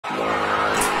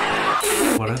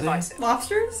What are they?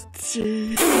 Lobsters?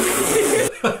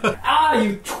 Ah,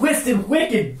 you twisted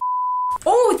wicked.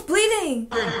 Oh, it's bleeding!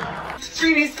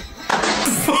 Genius.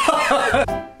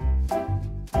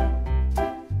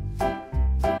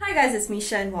 Hi guys, it's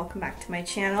Misha and welcome back to my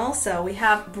channel. So we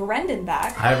have Brendan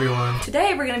back. Hi everyone.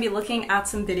 Today we're going to be looking at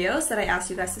some videos that I asked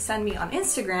you guys to send me on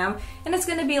Instagram, and it's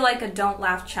going to be like a don't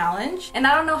laugh challenge. And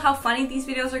I don't know how funny these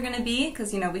videos are going to be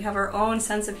because, you know, we have our own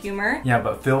sense of humor. Yeah,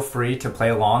 but feel free to play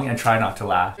along and try not to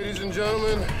laugh. Ladies and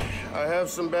gentlemen, I have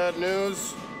some bad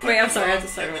news. Wait, I'm sorry, I have to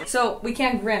start over. So we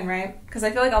can't grin, right? Because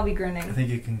I feel like I'll be grinning. I think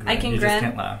you can grin. I can you grin. Just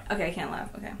can't laugh. Okay, I can't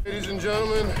laugh. Okay. Ladies and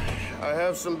gentlemen, I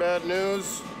have some bad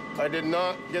news. I did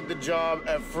not get the job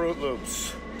at Fruit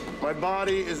Loops. My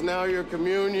body is now your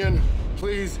communion.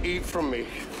 Please eat from me.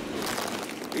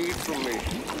 Eat from me.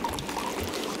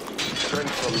 Drink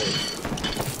from me.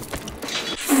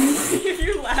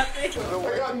 You're laughing.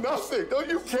 I got nothing. No,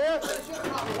 you can't. I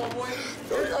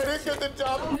didn't get the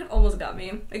job. It almost got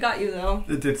me. It got you though.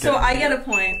 It did. So I get a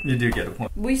point. You do get a point.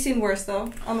 We've seen worse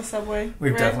though on the subway.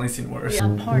 We've right? definitely seen worse.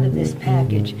 Yeah. Part of this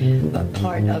package, but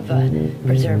part of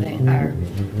preserving our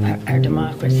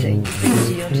democracy.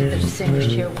 Seal to the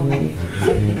distinguished chairwoman.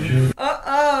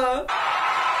 Uh-oh.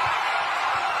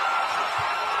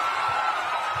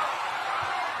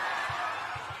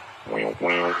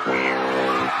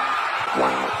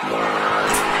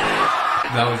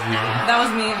 That was you. That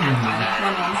was me.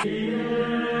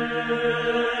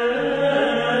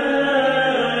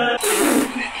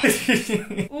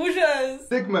 Ujas.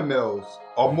 Sigma males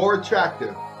are more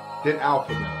attractive than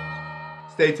alpha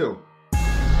males. Stay tuned.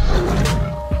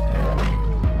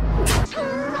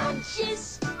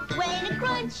 Crunches, when it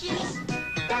crunches,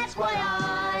 that's why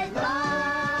I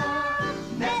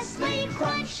love Nestle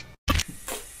Crunch.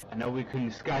 I know we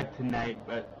couldn't Skype tonight,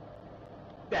 but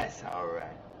that's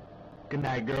alright. Good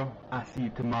night, girl. I'll see you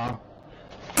tomorrow.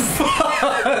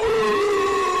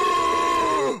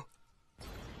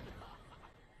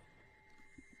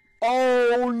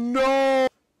 Oh no!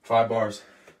 5 bars.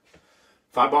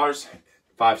 5 bars,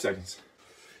 5 seconds.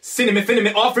 Cinnamon,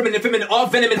 cinnamon, all venom, venom, all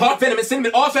venom, heart venom,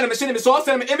 cinnamon, all venom, cinnamon, salt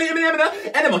venom,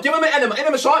 enema, give him an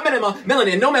enema, short enema,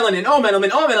 melanin, no melanin, all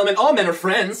melanin, all men are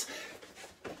friends.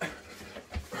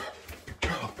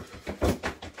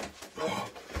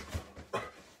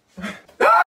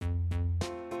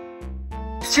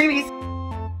 Genius.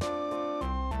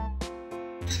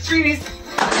 Genius.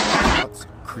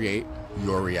 Create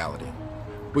your reality.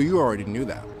 But you already knew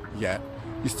that, yet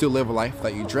you still live a life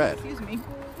that you dread. Excuse me.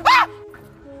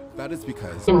 That is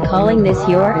because I'm calling this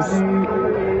yours.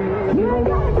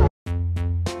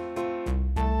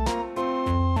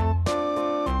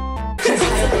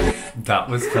 That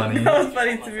was funny. That was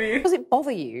funny to me. Does it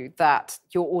bother you that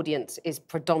your audience is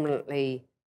predominantly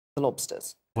the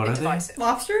lobsters? What are they?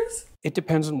 Lobsters? It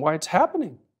depends on why it's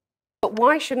happening. But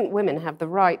why shouldn't women have the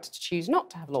right to choose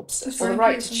not to have lobsters, or the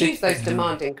right to choose those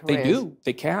demanding careers? They do.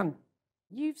 They can.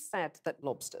 You've said that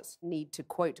lobsters need to,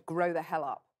 quote, grow the hell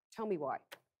up. Tell me why.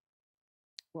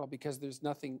 Well, because there's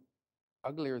nothing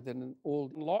uglier than an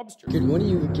old lobster.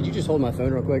 Could you just hold my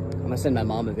phone real quick? I'm gonna send my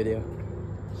mom a video.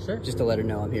 Sure. Just to let her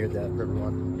know I'm here at the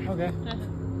Riverwalk. Okay.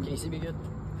 Can you see me good?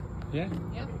 Yeah.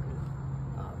 Yep.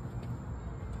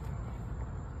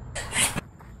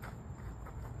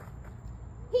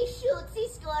 He shoots, he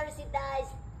scores, he dies.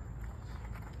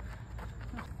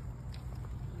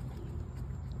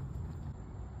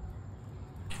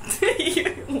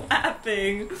 You're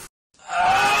laughing.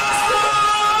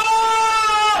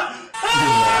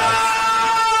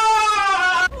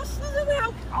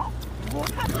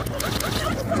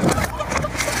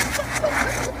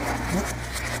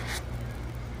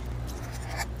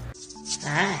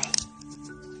 Hi.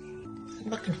 I'm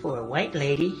looking for a white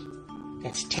lady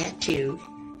that's tattooed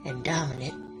and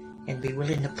dominant and be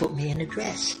willing to put me in a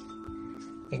dress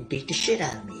and beat the shit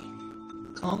out of me.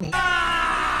 Call me.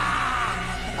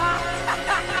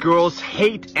 Girls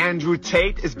hate Andrew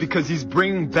Tate is because he's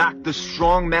bringing back the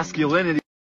strong masculinity.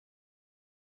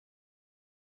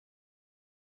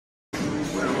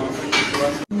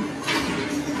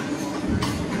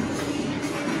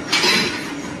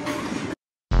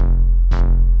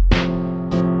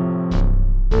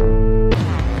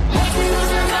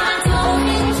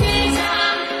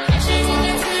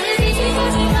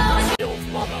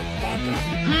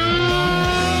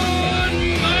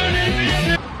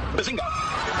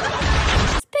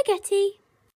 Spaghetti.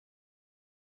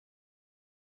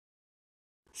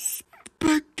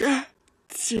 Spaghetti.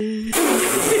 You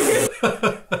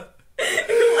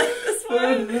like this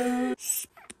one?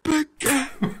 Spaghetti.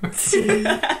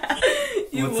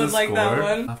 You What's would the like that score?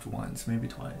 one. Laughed once, maybe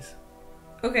twice.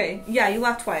 Okay, yeah, you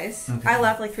laughed twice. Okay. I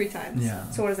laughed like 3 times. Yeah.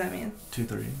 So what does that mean? 2,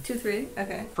 3. 2, 3?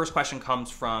 Okay. First question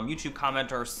comes from YouTube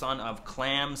commenter son of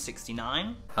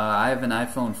Clam69. I have an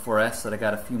iPhone 4S that I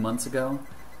got a few months ago,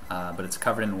 but it's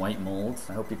covered in white mold.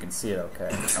 I hope you can see it okay.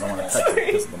 I don't want to touch it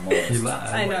because of the mold. You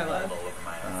laughed. I know I laughed.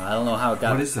 I don't know how it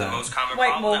got. What is The that? most common White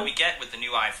problem mold. that we get with the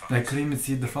new iPhone. I couldn't even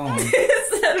see the phone.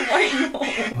 It said white mold.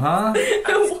 Huh?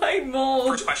 White mold.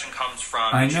 First question comes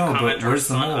from I YouTube know, but commenter where's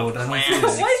the son mold? of I don't see it.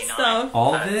 White Clam69. stuff.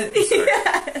 All of it?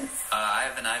 Yes. I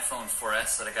have an iPhone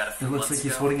 4S that I got a few It looks months like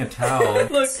he's ago. holding a towel. I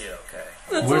can see it okay.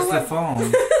 That's Where's all the I- phone? I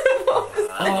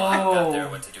don't know how it got there,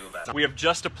 Oh. what to do about it. We have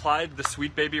just applied the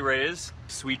Sweet Baby Rays.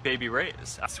 Sweet Baby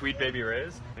Rays. Sweet Baby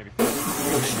Rays. Maybe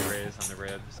Sweet Baby Rays on the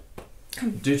ribs.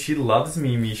 Dude, she loves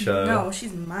me, Misha. No,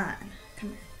 she's mine. Come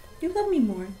here. You love me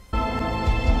more.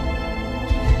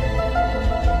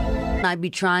 I'd be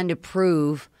trying to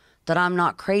prove that I'm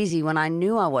not crazy when I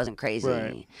knew I wasn't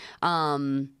crazy. Are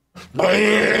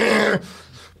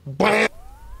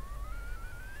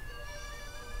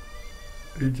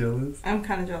you jealous? I'm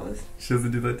kind of jealous. She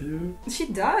doesn't do that to you? She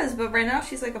does, but right now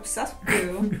she's like obsessed with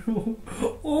you.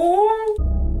 Oh!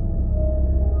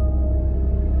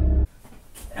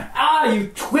 Ah, you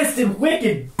twisted,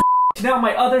 wicked b****. Now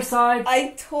my other side.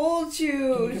 I told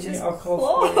you. Give me Just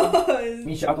alcohol. close.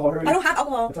 Misha, alcohol, hurry. I don't have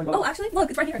alcohol. It's on your Oh, actually, look,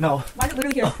 it's right here. No. Why is it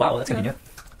literally here? Oh, wow, that's convenient.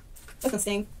 That's gonna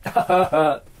sting.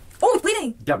 Yeah, Oh, it's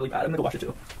bleeding. really bad. I'm gonna go wash it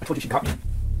too. I told you she got me.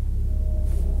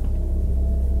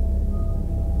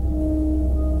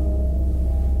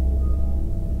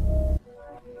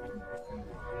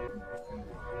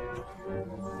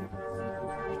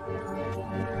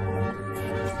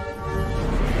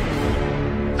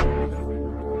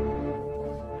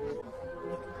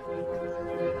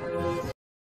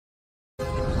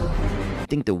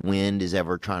 Think the wind is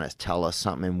ever trying to tell us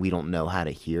something and we don't know how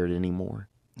to hear it anymore?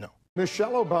 No.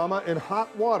 Michelle Obama in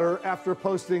hot water after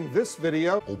posting this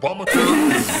video.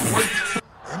 Obamacare is great,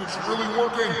 and it's really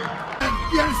working.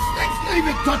 Yes, it's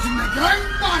even touching the game.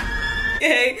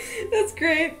 Okay, that's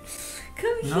great.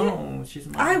 Come here. No, she's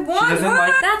mine. I want She doesn't her.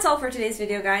 like- That's all for today's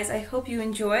video, guys. I hope you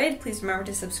enjoyed. Please remember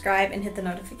to subscribe and hit the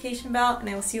notification bell, and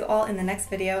I will see you all in the next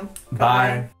video.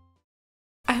 Bye.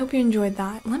 I hope you enjoyed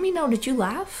that. Let me know, did you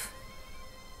laugh?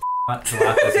 Not to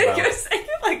laugh as well. You're saying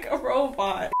it like a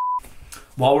robot.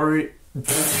 While we're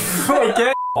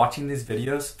watching these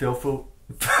videos, feel free